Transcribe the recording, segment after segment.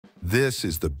This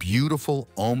is the beautiful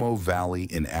Omo Valley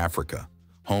in Africa,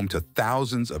 home to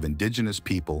thousands of indigenous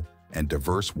people and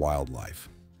diverse wildlife.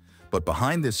 But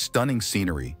behind this stunning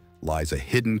scenery lies a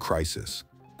hidden crisis: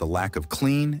 the lack of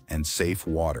clean and safe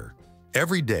water.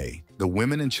 Every day, the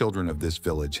women and children of this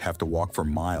village have to walk for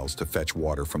miles to fetch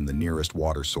water from the nearest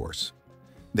water source.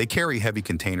 They carry heavy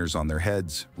containers on their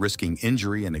heads, risking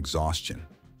injury and exhaustion.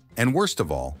 And worst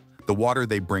of all, the water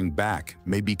they bring back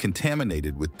may be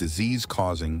contaminated with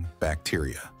disease-causing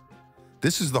bacteria.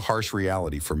 This is the harsh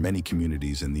reality for many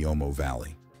communities in the Omo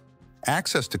Valley.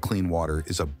 Access to clean water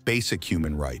is a basic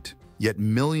human right, yet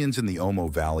millions in the Omo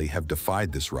Valley have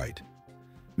defied this right.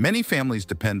 Many families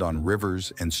depend on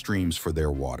rivers and streams for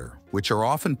their water, which are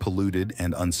often polluted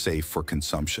and unsafe for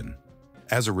consumption.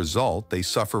 As a result, they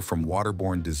suffer from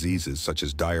waterborne diseases such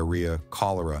as diarrhea,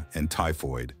 cholera, and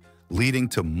typhoid, leading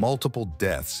to multiple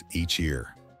deaths each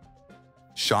year.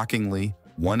 Shockingly,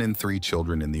 1 in 3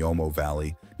 children in the Omo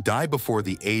Valley die before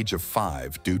the age of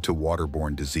 5 due to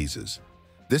waterborne diseases.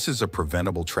 This is a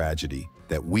preventable tragedy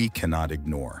that we cannot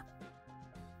ignore.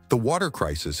 The water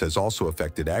crisis has also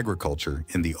affected agriculture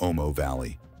in the Omo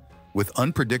Valley. With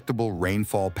unpredictable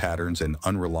rainfall patterns and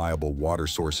unreliable water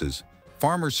sources,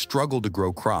 farmers struggle to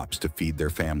grow crops to feed their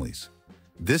families.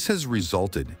 This has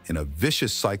resulted in a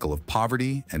vicious cycle of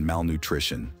poverty and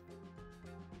malnutrition.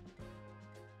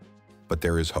 But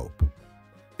there is hope.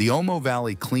 The Omo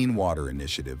Valley Clean Water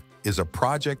Initiative is a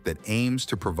project that aims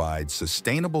to provide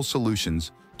sustainable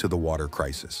solutions to the water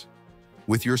crisis.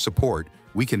 With your support,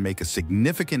 we can make a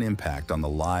significant impact on the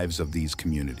lives of these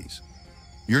communities.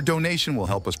 Your donation will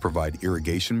help us provide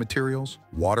irrigation materials,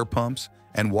 water pumps,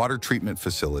 and water treatment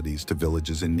facilities to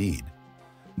villages in need.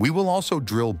 We will also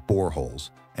drill boreholes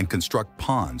and construct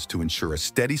ponds to ensure a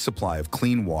steady supply of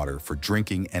clean water for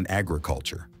drinking and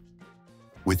agriculture.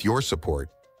 With your support,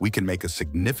 we can make a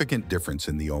significant difference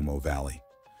in the Omo Valley.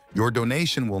 Your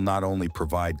donation will not only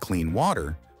provide clean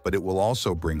water, but it will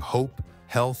also bring hope,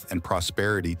 health, and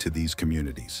prosperity to these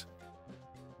communities.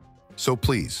 So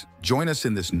please, join us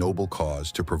in this noble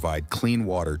cause to provide clean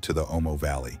water to the Omo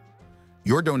Valley.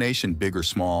 Your donation, big or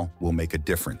small, will make a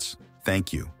difference.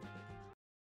 Thank you.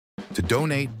 To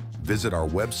donate, visit our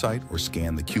website or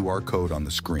scan the QR code on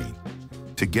the screen.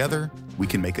 Together, we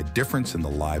can make a difference in the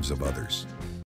lives of others.